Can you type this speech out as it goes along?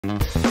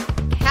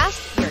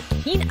Cast your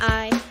keen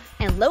eye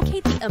and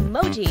locate the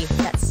emoji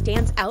that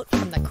stands out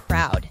from the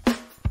crowd.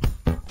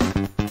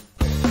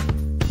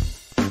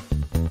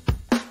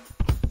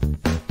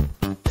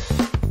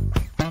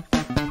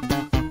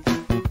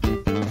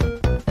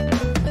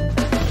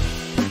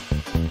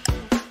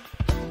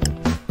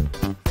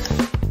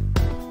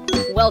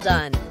 Well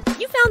done.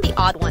 You found the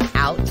odd one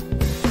out.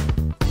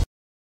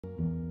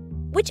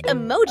 Which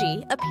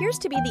emoji appears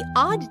to be the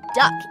odd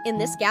duck in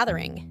this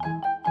gathering?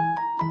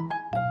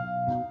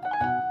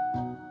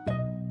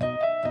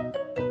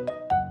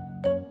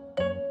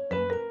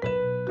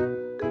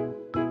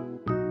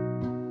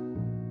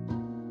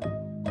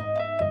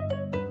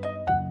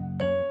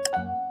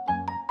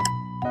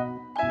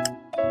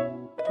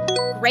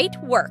 Great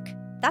work.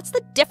 That's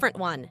the different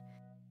one.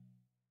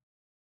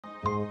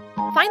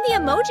 Find the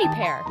emoji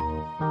pair.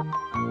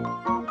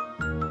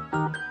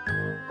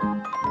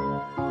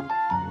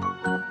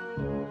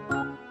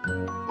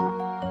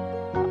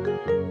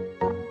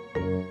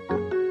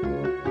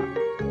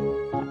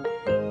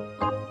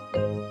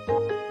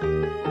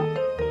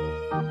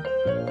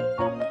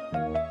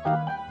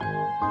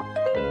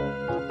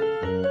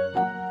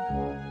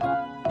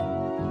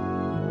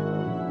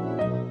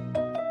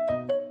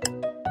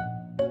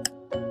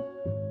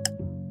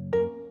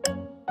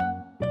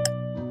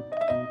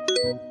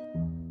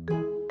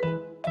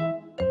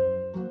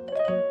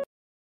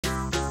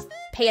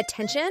 Pay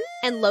attention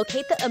and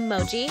locate the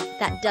emoji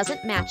that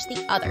doesn't match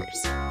the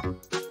others.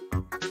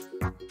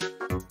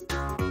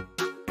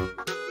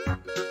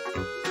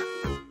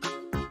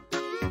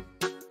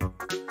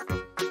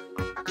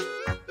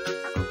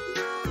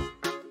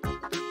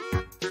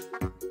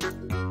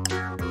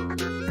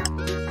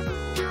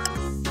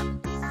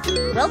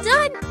 Well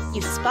done!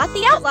 You spot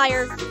the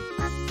outlier.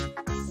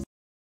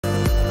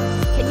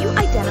 Can you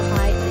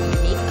identify the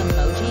unique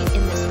emoji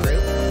in this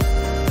group?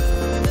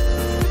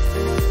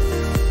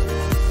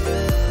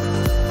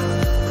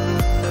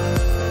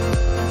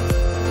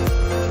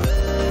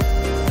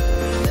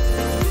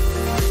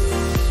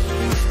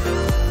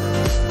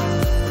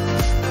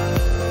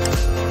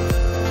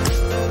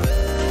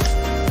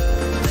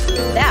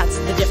 That's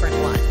the different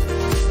one.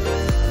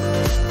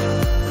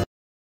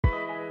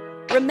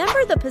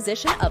 Remember the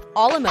position of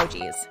all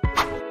emojis.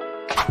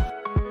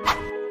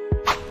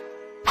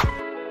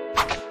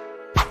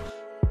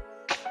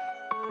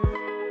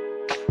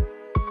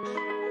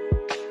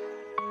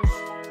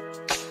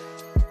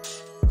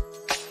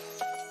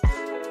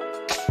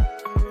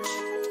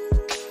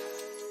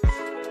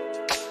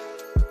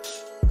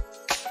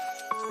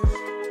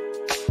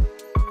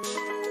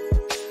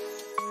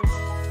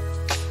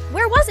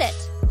 Where was it?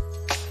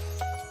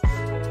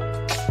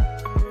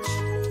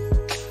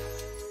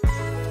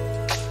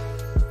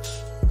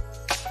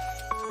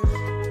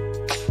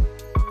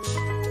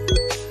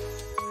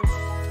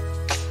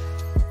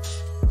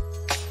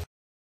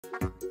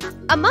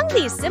 Among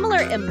these similar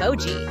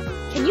emoji,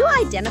 can you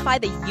identify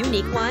the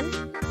unique one?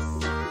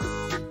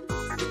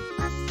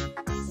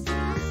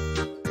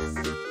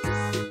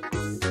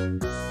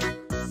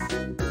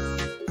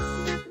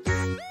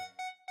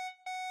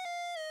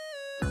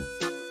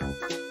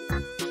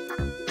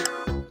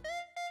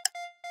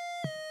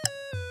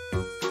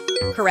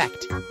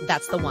 Correct,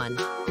 that's the one.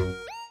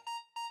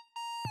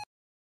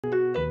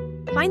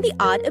 Find the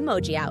odd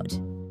emoji out.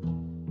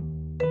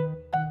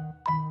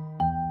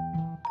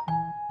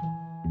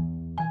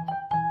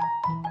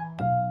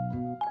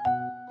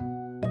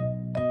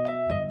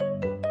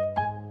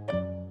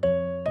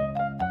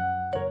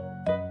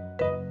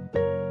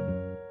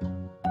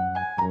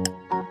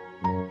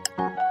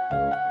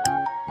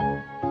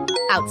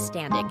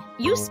 Outstanding.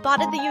 You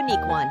spotted the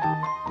unique one.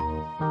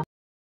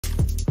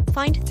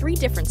 Find 3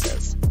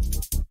 differences.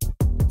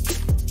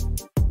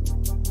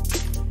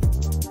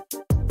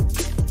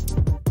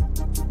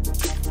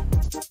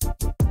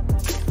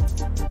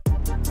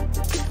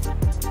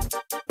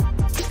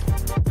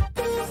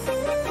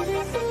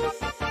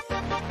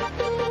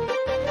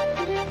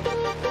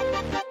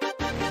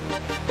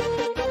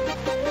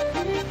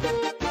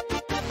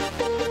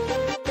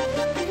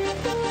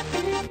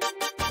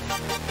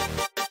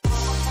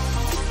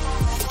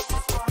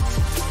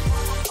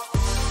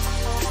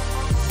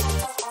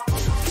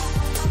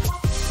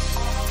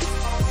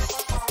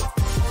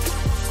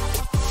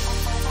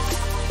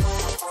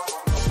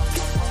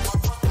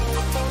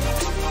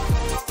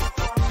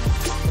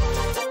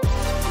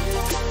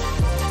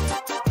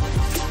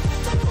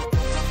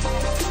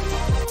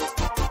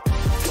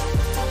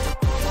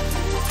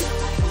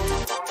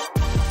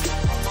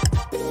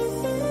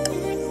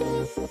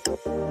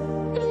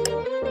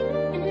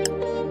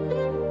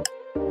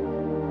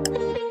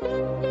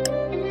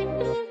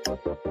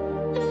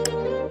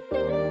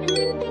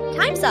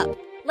 Time's up.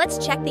 Let's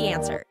check the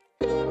answer.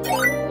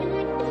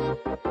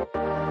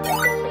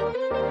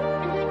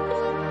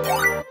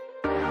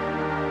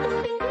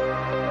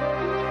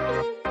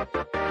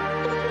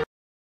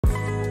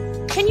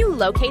 Can you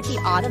locate the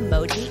odd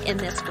emoji in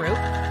this group?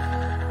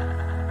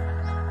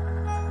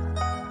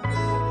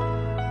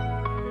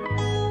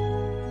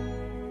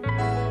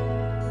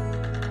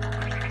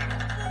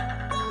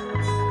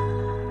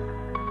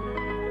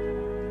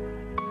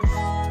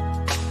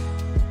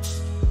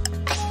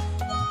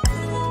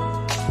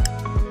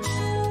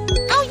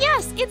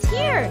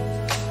 here!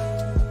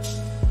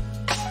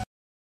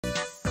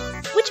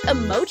 Which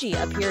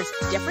emoji appears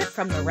different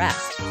from the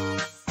rest?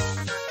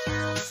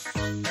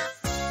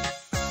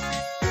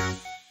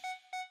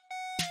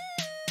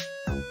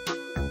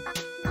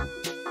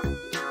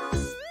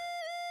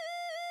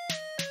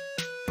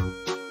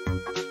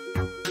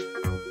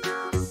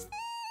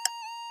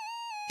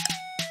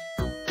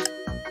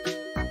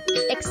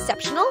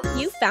 Exceptional,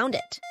 you found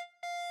it.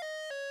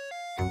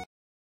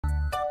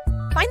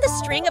 Find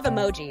the string of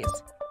emojis.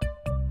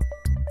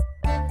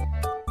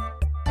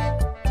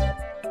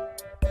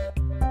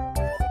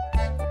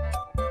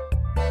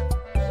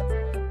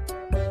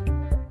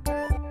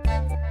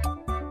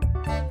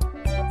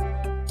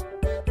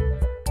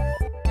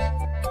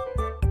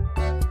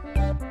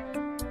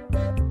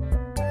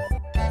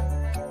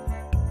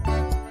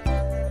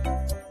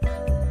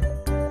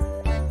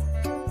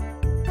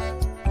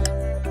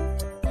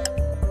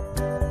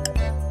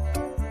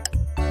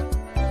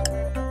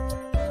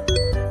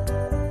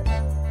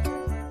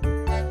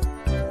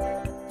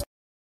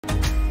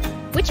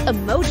 Which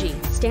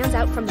emoji stands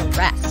out from the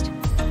rest?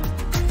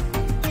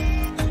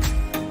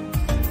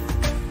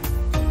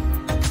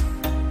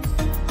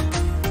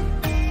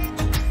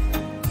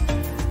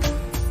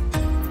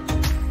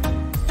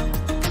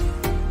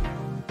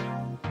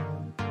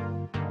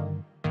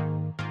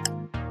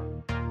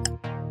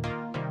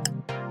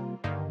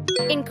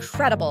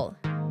 Incredible!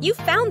 You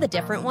found the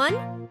different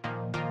one.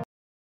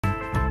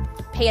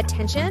 Pay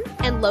attention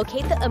and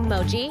locate the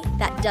emoji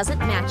that doesn't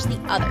match the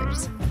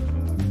others.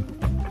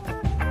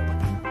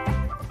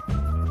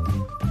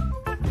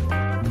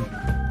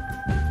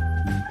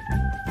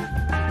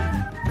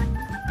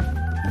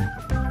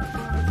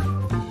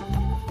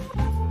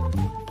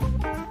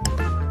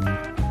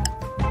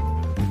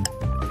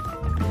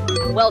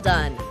 Well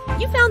done.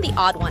 You found the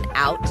odd one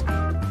out.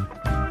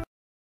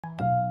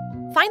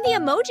 Find the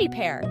emoji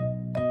pair.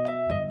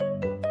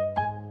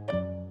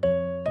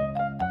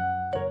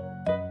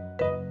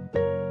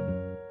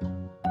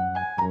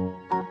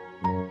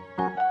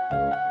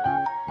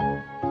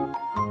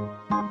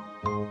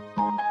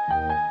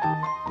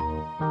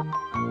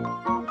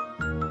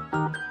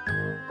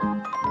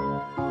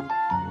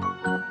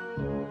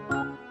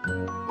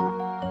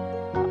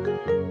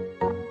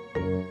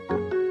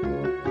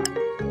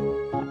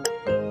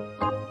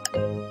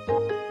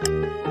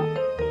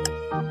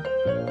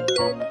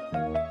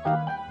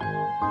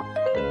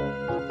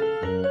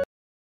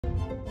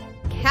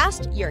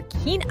 Cast your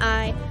keen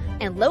eye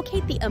and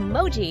locate the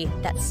emoji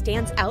that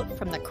stands out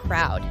from the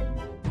crowd.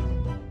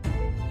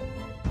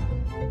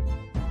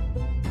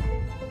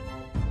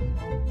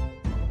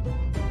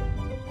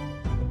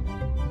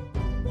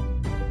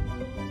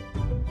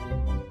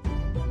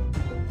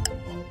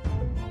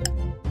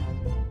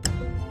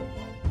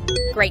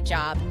 Great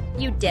job.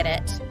 You did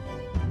it.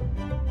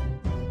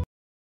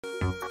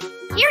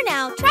 Here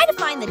now, try to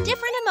find the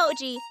different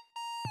emoji.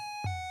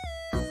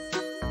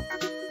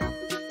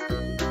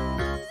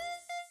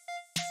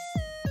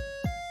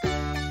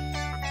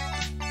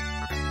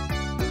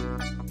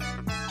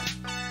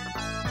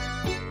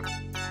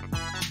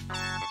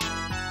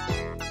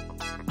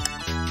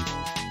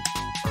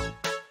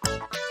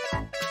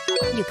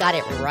 You got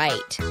it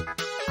right.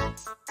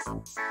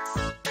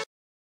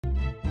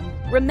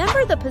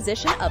 Remember the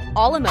position of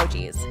all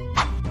emojis.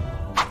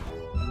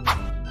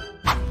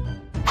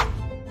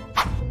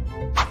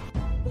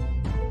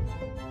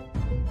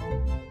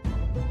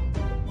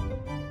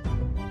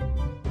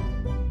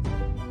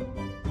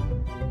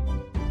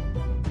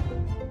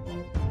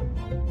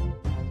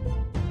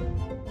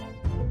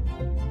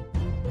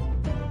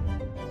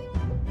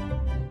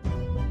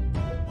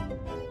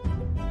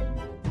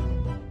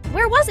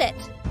 Where was it?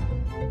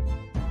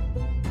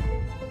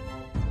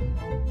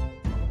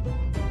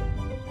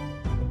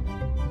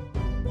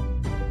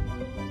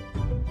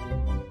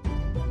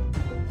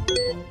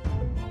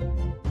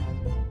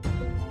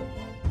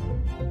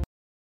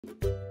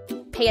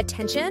 Pay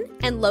attention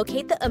and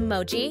locate the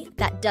emoji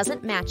that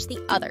doesn't match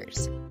the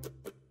others.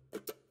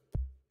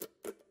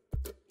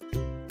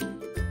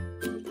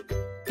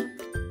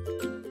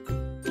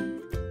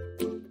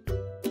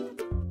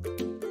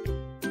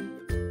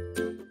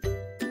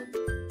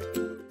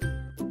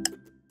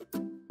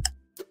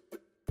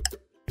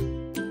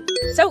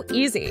 So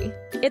easy.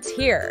 It's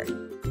here.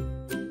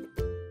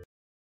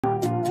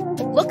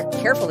 Look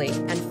carefully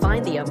and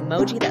find the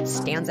emoji that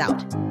stands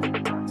out.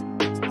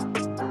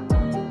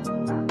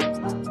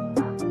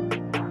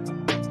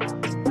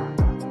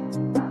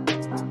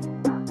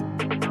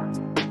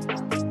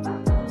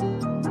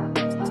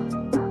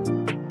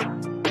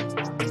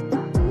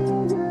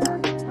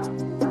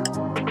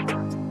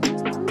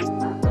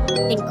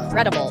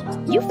 Incredible!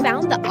 You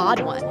found the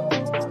odd one.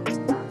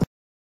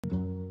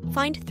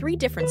 Find 3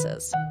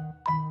 differences.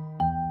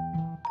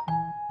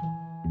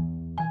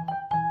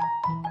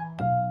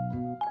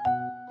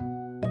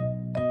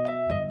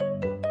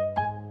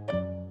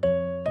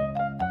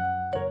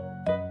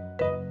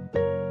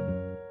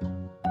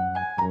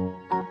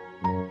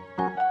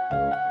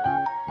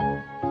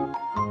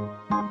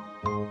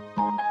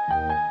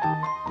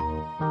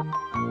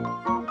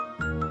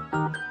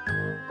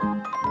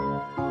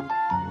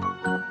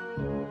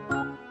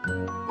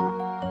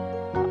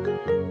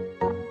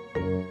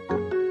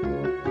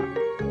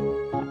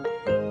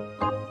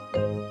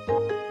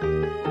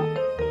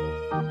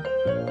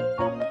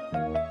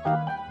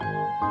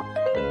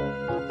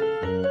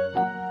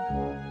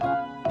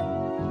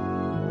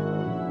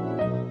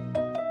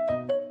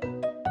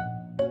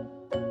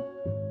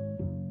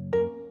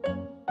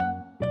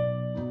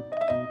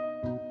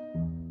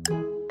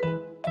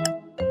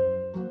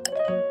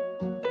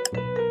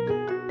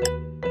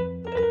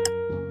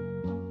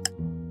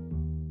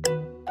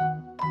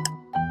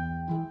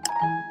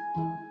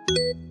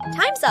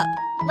 Time's up.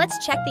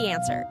 Let's check the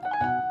answer.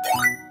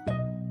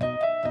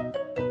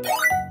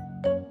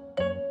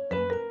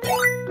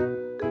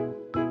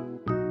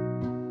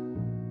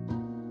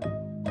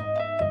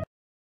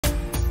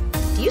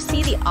 Do you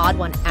see the odd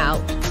one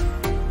out?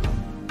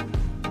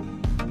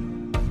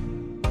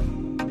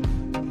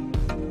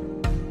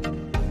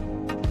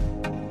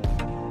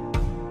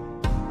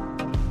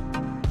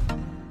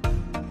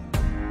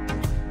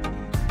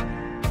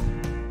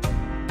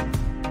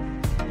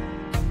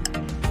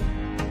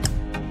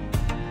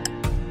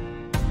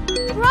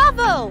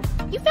 Bravo!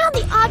 You found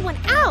the odd one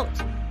out!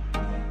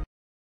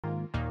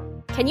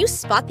 Can you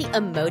spot the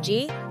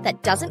emoji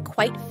that doesn't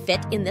quite fit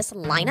in this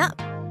lineup?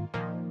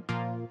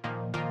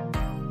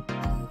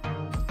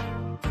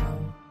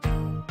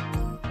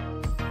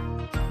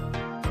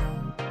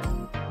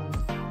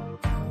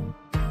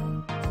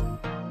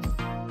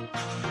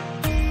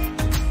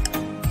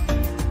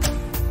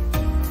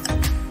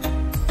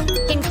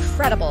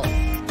 Incredible!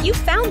 You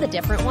found the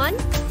different one.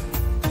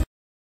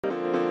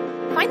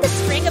 Find the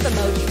string of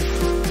emojis.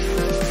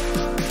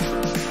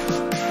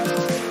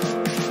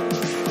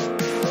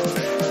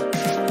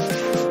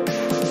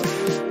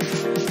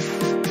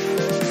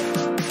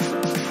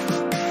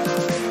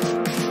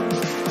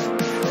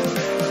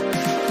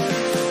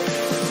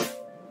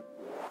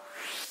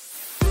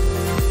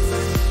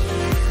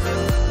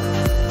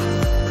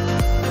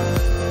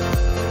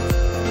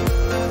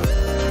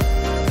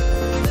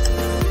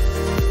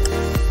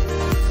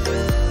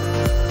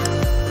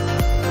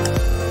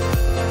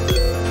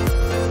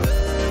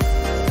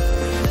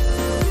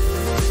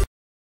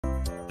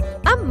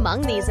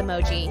 Among these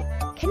emoji,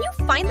 can you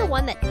find the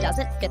one that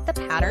doesn't fit the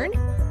pattern?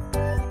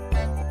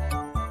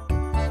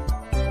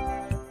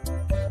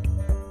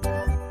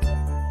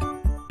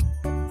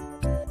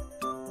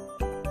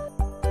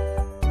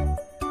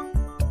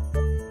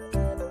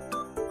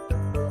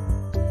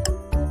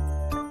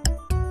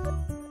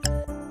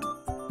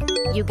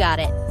 You got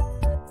it.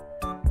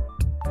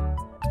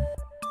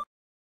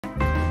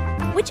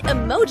 Which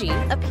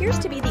emoji appears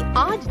to be the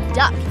odd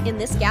duck in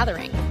this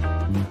gathering?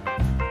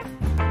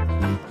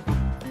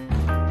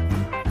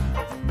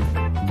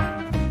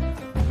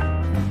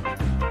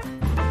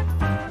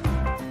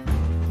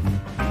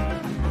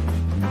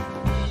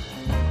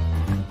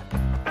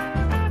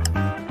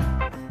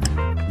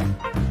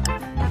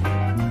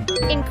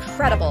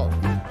 Incredible!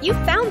 You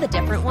found the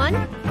different one.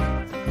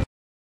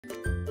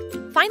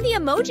 Find the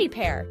emoji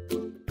pair.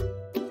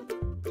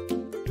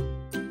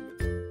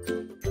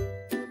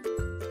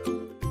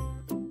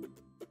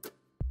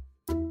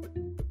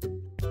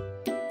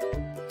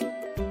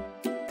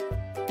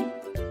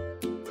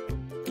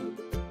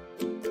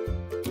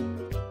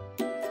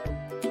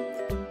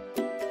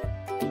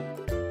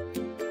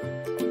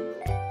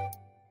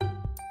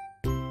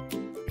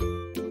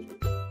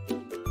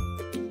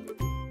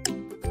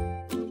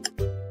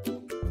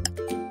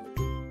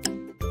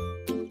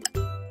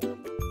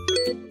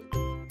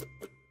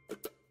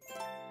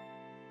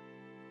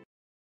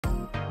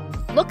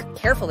 Look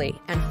carefully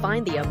and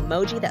find the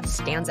emoji that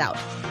stands out.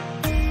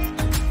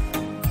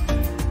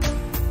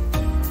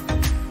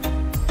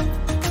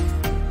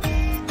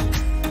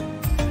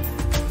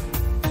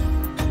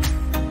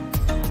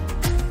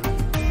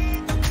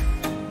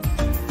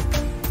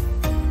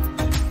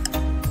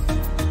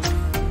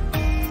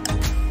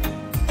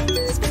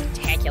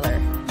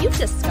 Spectacular! You've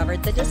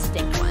discovered the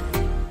distinct one.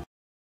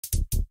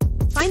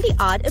 Find the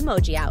odd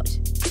emoji out.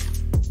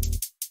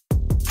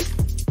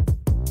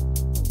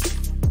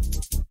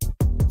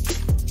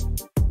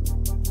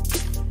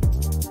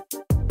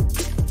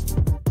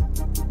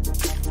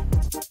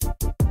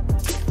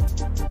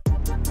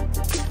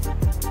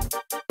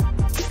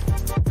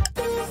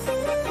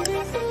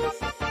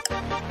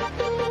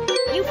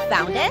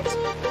 Found it?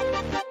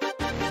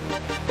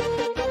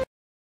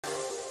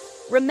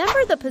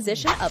 Remember the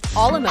position of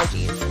all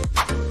emojis.